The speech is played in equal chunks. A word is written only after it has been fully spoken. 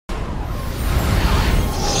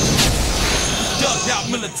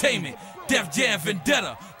entertainment. Def Jam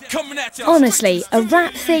Vendetta. Coming at you. Honestly, a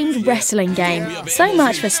rap-themed wrestling game. So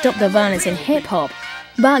much for Stop the Violence in hip-hop.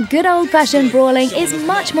 But good old-fashioned brawling is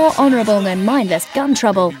much more honourable than mindless gun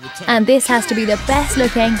trouble. And this has to be the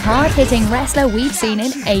best-looking, hard-hitting wrestler we've seen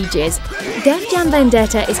in ages. Def Jam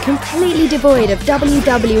Vendetta is completely devoid of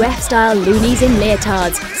WWF-style loonies in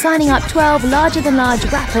leotards, signing up 12 larger-than-large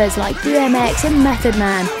rappers like DMX and Method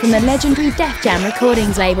Man from the legendary Def Jam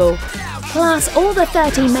Recordings label. Plus, all the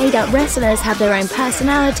 30 made-up wrestlers have their own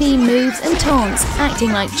personality, moves and taunts, acting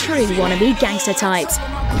like true wannabe gangster types.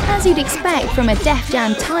 As you'd expect from a Def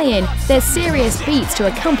Jam tie-in, there's serious beats to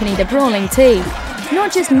accompany the brawling too.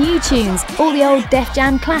 Not just new tunes, all the old Def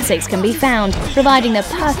Jam classics can be found, providing the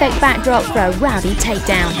perfect backdrop for a rowdy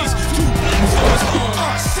takedown.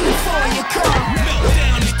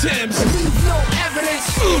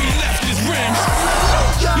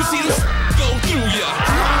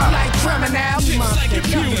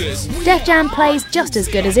 Def Jam plays just as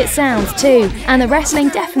good as it sounds too, and the wrestling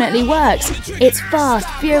definitely works. It's fast,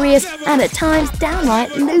 furious, and at times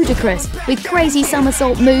downright ludicrous, with crazy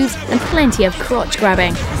somersault moves and plenty of crotch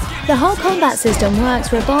grabbing. The whole combat system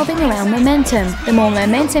works revolving around momentum. The more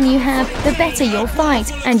momentum you have, the better your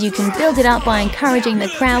fight, and you can build it up by encouraging the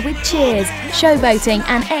crowd with cheers, showboating,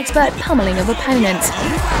 and expert pummeling of opponents.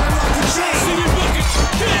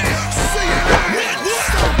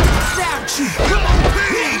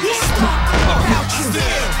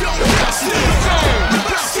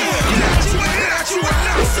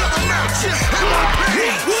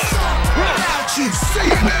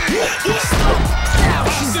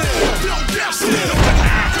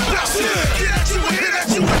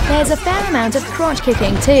 There's a fair amount of crotch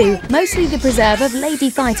kicking too, mostly the preserve of lady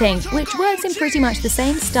fighting, which works in pretty much the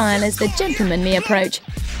same style as the gentlemanly approach.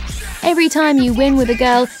 Every time you win with a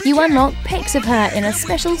girl, you unlock pics of her in a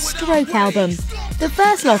special stroke album. The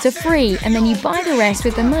first lot are free, and then you buy the rest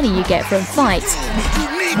with the money you get from fights.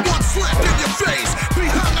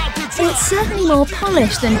 It's certainly more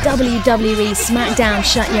polished than WWE SmackDown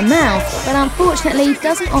Shut Your Mouth, but unfortunately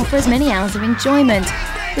doesn't offer as many hours of enjoyment.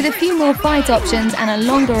 With a few more fight options and a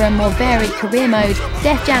longer and more varied career mode,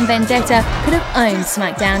 Def Jam Vendetta could have owned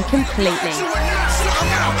SmackDown completely.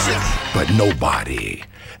 But nobody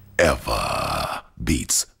ever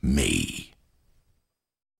beats me.